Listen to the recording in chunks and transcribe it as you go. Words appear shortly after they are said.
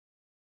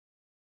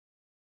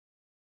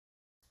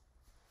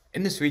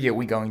In this video,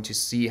 we're going to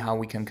see how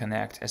we can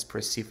connect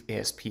Espressif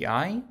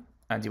esp-eye,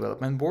 a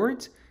development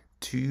board,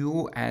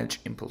 to Edge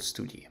Impulse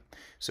Studio.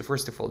 So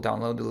first of all,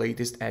 download the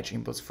latest Edge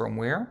Impulse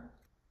firmware.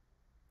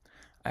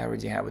 I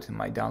already have it in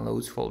my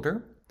downloads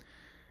folder.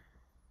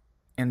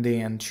 And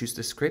then choose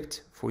the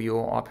script for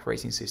your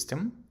operating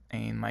system.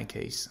 In my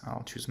case,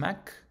 I'll choose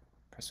Mac,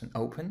 press on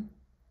Open.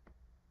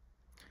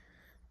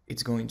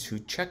 It's going to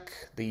check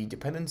the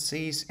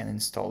dependencies and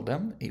install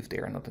them if they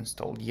are not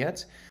installed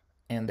yet.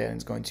 And then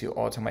it's going to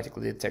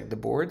automatically detect the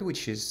board,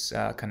 which is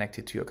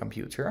connected to your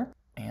computer.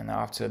 And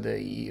after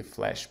the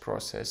flash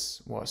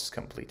process was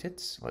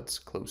completed, let's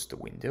close the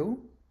window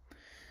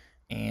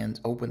and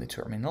open the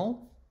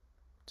terminal.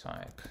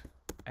 Type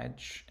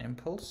Edge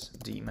Impulse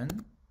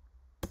daemon.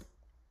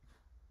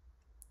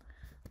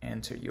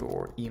 Enter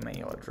your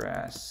email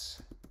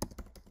address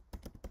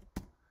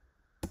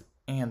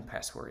and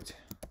password.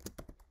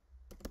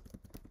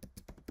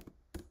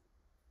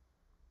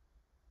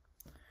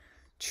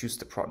 Choose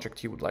the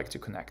project you would like to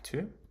connect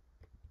to.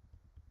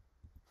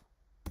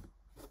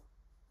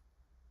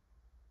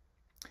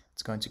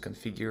 It's going to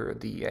configure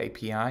the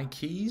API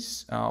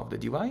keys of the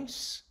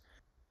device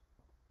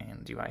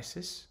and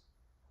devices.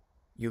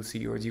 You'll see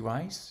your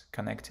device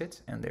connected,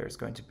 and there's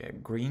going to be a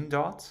green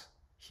dot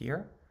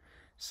here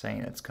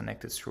saying it's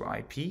connected through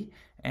IP,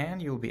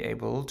 and you'll be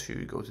able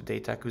to go to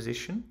data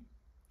acquisition.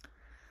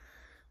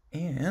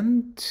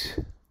 And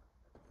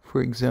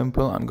for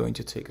example, I'm going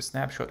to take a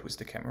snapshot with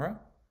the camera.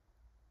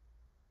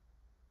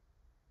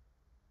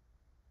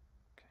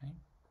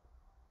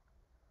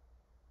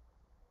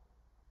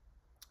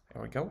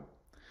 There we go.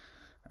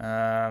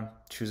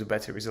 Choose a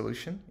better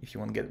resolution if you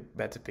want to get a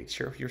better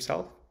picture of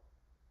yourself.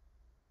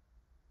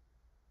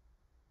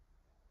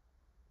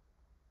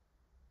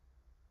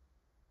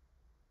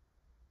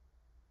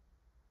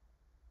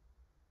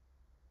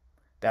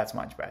 That's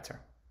much better.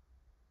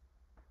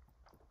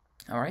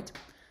 All right,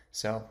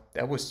 so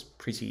that was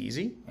pretty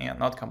easy and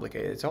not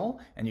complicated at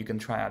all. And you can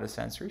try other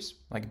sensors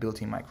like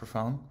built-in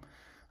microphone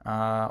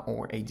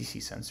or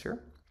ADC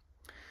sensor.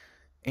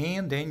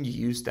 And then you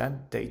use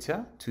that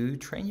data to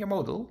train your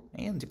model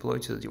and deploy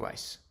to the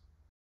device.